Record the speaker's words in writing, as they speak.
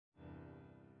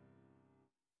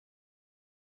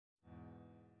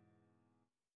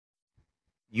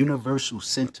Universal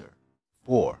Center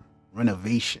for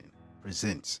Renovation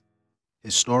presents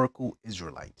Historical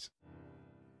Israelites.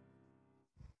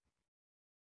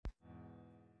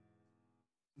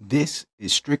 This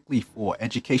is strictly for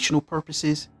educational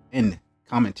purposes and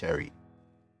commentary.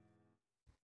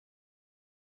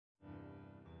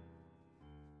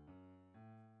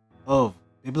 Of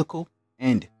biblical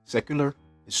and secular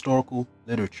historical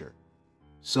literature.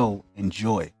 So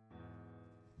enjoy.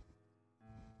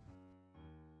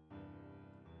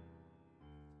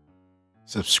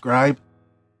 Subscribe,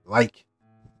 like,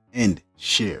 and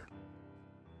share.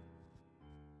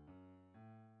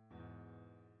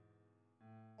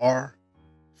 Our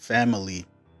family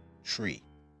tree,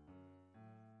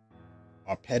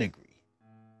 our pedigree,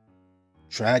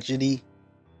 tragedy,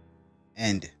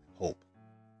 and hope.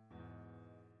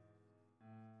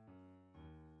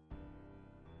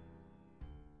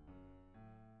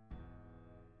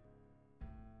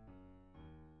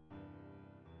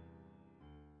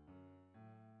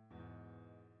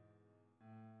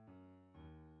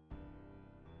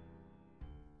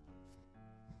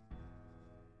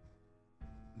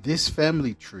 This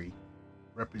family tree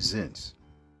represents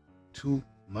two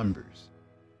members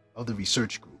of the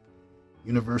research group,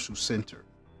 Universal Center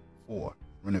for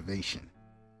Renovation.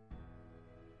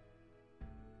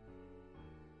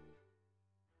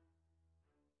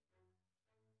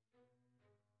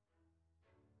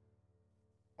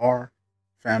 Our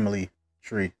family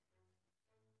tree.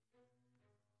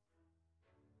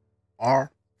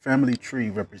 Our family tree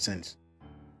represents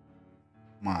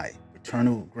my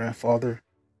paternal grandfather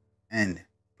and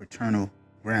paternal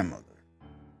grandmother,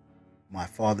 my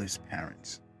father's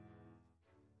parents.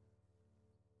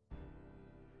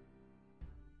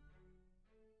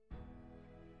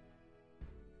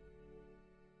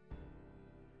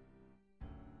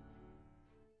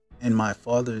 In my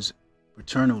father's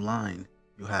paternal line,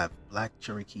 you have Black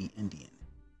Cherokee Indian.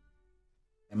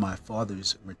 In my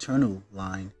father's maternal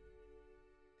line,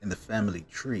 in the family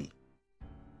tree,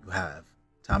 you have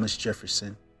Thomas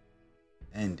Jefferson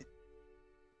and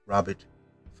Robert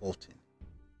Fulton.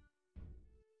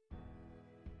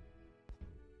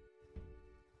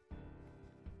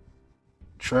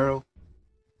 Trail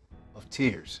of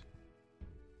Tears,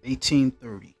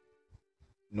 1830,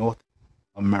 North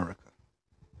America.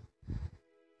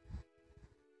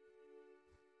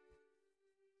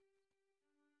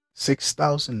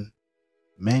 6,000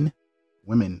 men,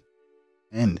 women,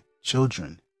 and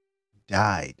children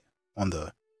died on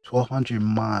the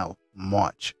 1,200-mile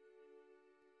march.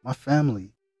 My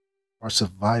family are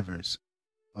survivors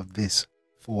of this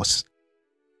forced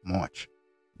march.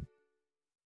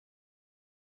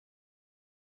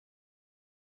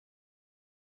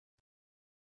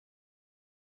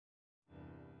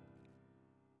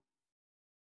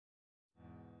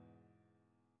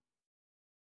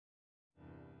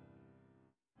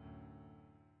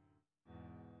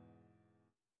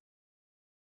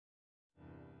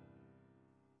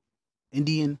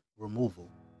 Indian removal.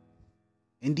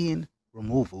 Indian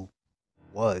removal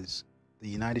was the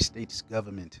United States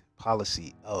government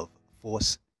policy of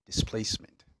forced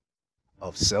displacement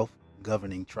of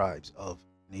self-governing tribes of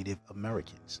Native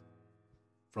Americans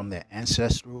from their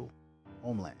ancestral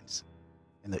homelands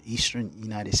in the eastern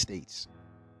United States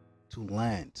to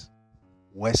lands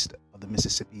west of the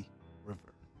Mississippi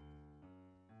River,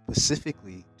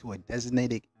 specifically to a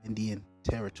designated Indian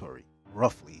territory,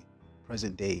 roughly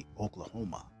present-day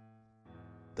Oklahoma.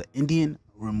 The Indian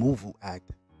Removal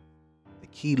Act, the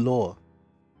key law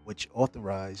which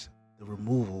authorized the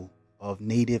removal of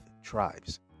native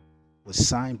tribes, was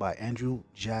signed by Andrew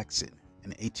Jackson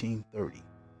in 1830.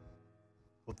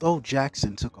 Although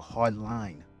Jackson took a hard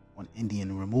line on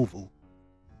Indian removal,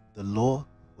 the law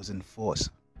was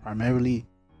enforced primarily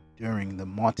during the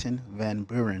Martin Van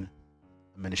Buren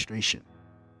administration.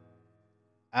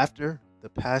 After the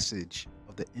passage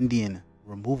of the Indian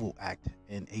Removal Act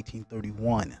in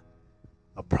 1831,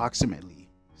 approximately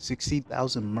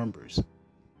 60,000 members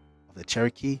of the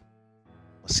Cherokee,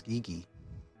 Muskogee,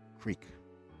 Creek,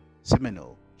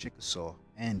 Seminole, Chickasaw,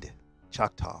 and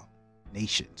Choctaw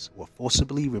nations were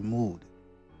forcibly removed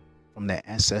from their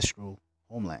ancestral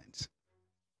homelands,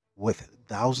 with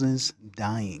thousands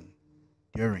dying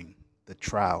during the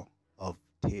Trail of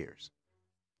Tears.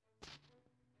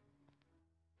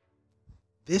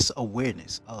 This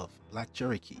awareness of Black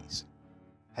Cherokees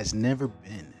has never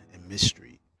been a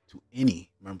mystery to any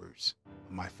members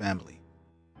of my family,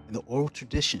 and the oral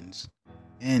traditions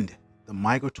and the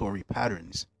migratory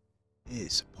patterns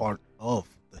is part of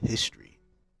the history.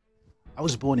 I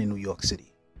was born in New York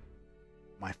City.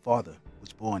 My father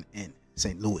was born in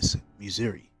St. Louis,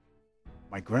 Missouri.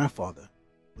 My grandfather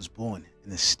was born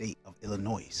in the state of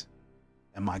Illinois,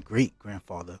 and my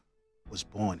great-grandfather was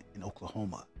born in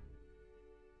Oklahoma.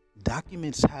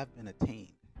 Documents have been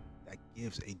attained that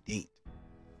gives a date,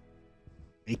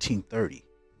 1830,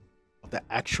 of the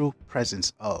actual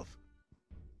presence of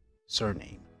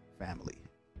surname family.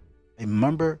 A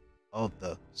member of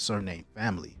the surname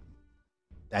family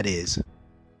that is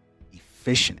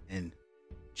efficient in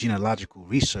genealogical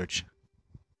research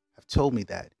have told me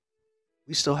that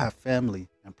we still have family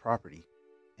and property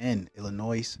in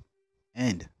Illinois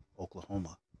and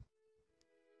Oklahoma.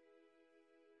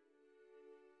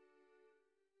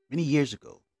 Many years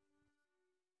ago,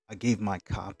 I gave my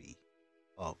copy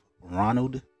of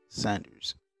Ronald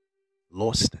Sanders'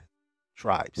 Lost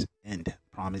Tribes and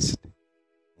Promised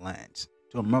Lands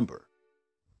to a member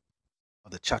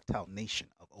of the Choctaw Nation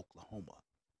of Oklahoma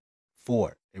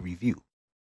for a review.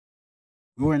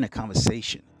 We were in a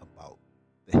conversation about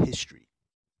the history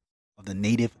of the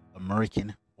Native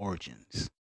American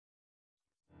origins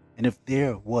and if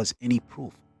there was any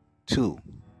proof to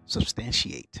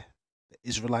substantiate the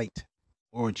Israelite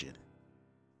origin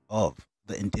of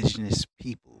the indigenous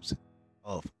peoples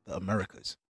of the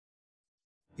Americas.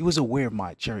 He was aware of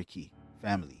my Cherokee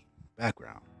family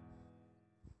background,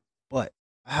 but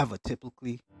I have a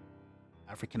typically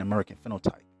African American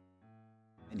phenotype,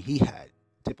 and he had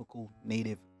typical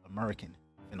Native American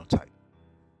phenotype.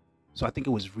 So I think it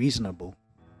was reasonable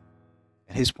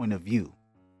at his point of view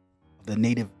of the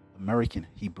Native American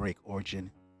Hebraic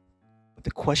origin. But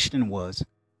the question was,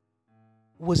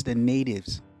 who was the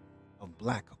natives of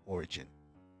black origin?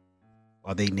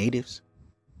 Are they natives,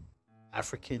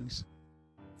 Africans,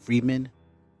 freemen,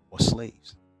 or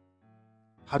slaves?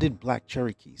 How did black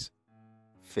Cherokees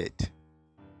fit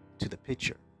to the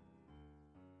picture?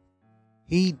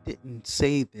 He didn't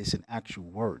say this in actual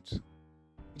words.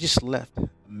 He just left a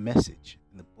message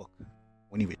in the book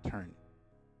when he returned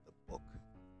the book.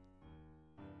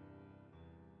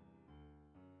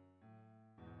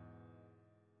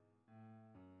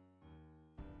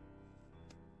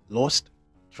 Lost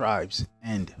Tribes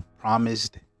and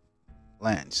Promised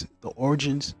Lands: The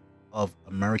Origins of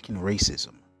American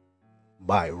Racism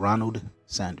by Ronald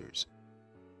Sanders.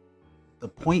 The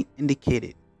point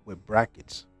indicated with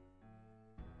brackets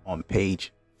on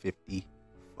page 55.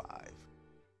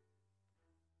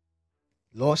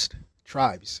 Lost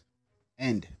Tribes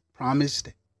and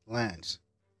Promised Lands: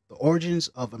 The Origins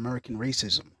of American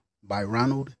Racism by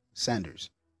Ronald Sanders.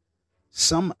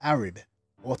 Some Arab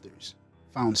authors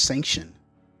found sanction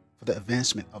for the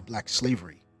advancement of black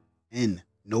slavery in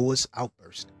Noah's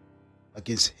outburst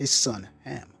against his son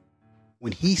Ham,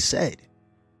 when he said,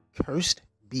 "Cursed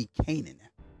be Canaan,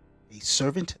 a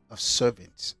servant of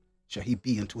servants shall he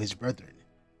be unto his brethren."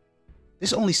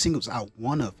 This only singles out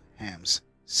one of Ham's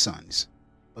sons,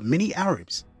 but many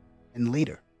Arabs, and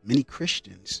later many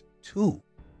Christians too,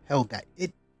 held that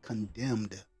it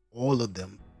condemned all of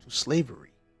them to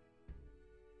slavery.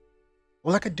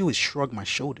 All I could do is shrug my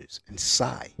shoulders and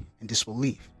sigh in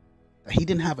disbelief that he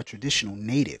didn't have a traditional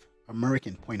Native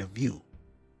American point of view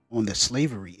on the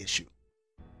slavery issue.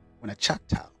 When a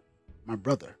Choctaw, my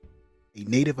brother, a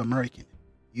Native American,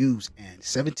 used an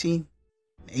 17th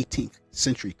and 18th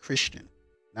century Christian,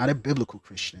 not a biblical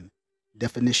Christian,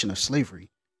 definition of slavery,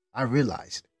 I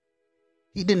realized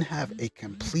he didn't have a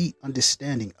complete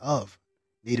understanding of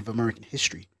Native American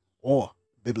history or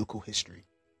biblical history.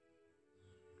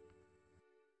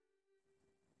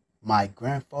 My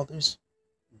grandfather's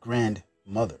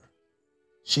grandmother,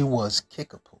 she was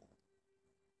Kickapoo.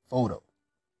 Photo,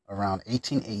 around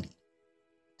 1880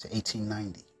 to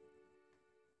 1890.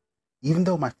 Even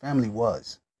though my family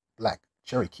was black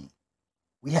Cherokee,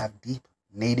 we have deep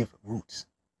Native roots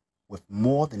with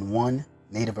more than one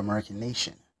Native American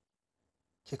nation.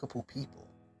 Kickapoo people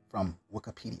from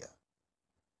Wikipedia.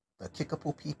 The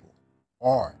Kickapoo people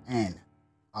are an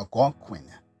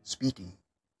Algonquin-speaking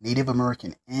Native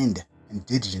American and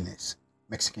indigenous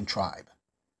Mexican tribe,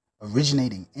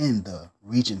 originating in the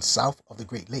region south of the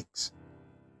Great Lakes.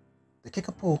 The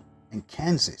Kickapoo in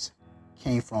Kansas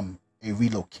came from a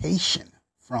relocation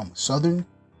from southern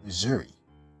Missouri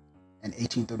in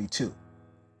 1832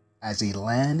 as a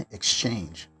land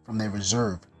exchange from their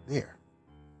reserve there.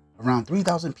 Around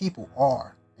 3,000 people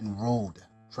are enrolled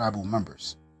tribal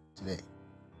members today.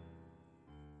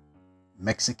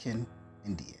 Mexican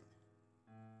Indian.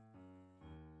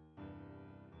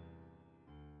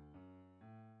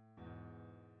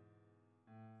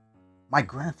 My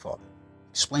grandfather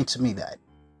explained to me that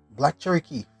black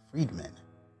Cherokee freedmen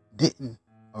didn't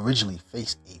originally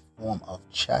face a form of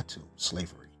chattel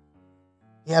slavery.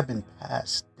 It had been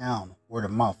passed down word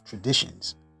of mouth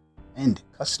traditions and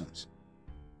customs.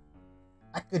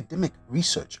 Academic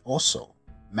research also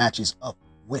matches up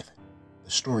with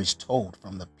the stories told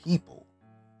from the people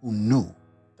who knew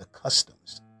the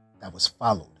customs that was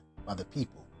followed by the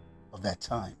people of that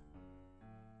time.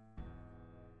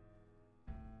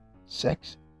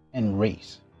 Sex and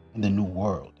race in the New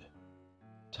World.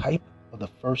 Type of the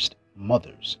first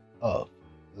mothers of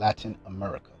Latin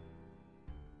America.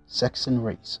 Sex and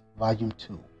Race, Volume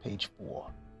 2, page 4.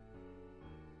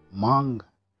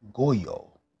 Mongoyo,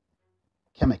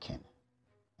 Kemican,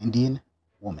 Indian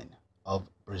woman of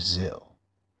Brazil.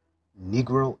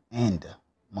 Negro and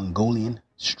Mongolian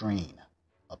strain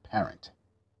apparent.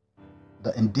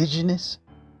 The indigenous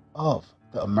of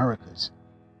the Americas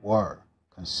were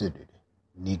considered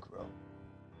Negro.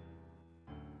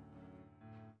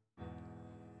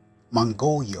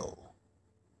 Mongoyo,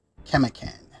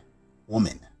 Kemican,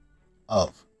 woman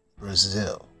of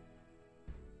Brazil.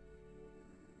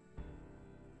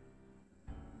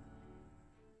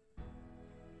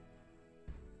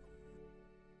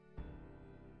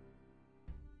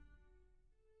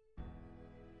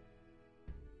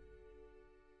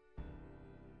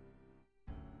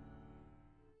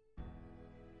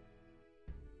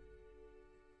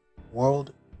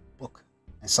 World Book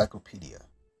Encyclopedia.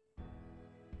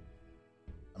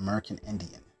 American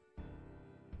Indian.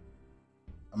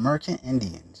 American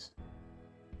Indians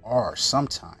are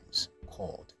sometimes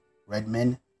called red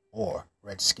men or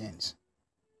redskins,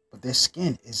 but their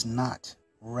skin is not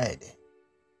red.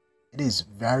 It is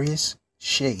various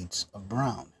shades of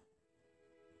brown.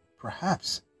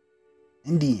 Perhaps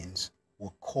Indians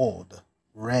were called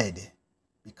red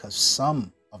because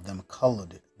some of them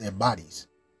colored their bodies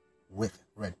with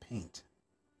red paint.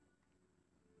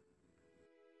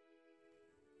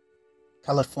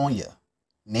 California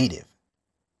native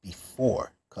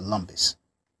before Columbus.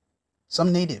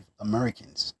 Some Native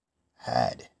Americans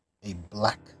had a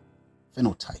black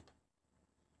phenotype.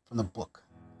 From the book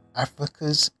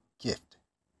Africa's Gift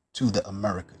to the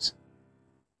Americas,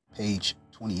 page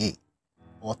 28,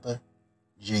 author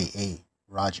J.A.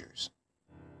 Rogers.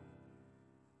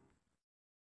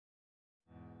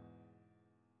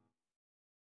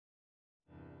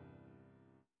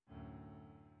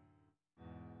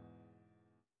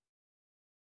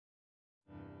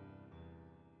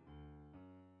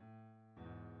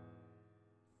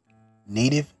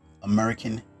 Native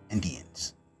American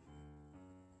Indians,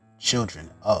 children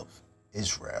of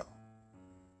Israel.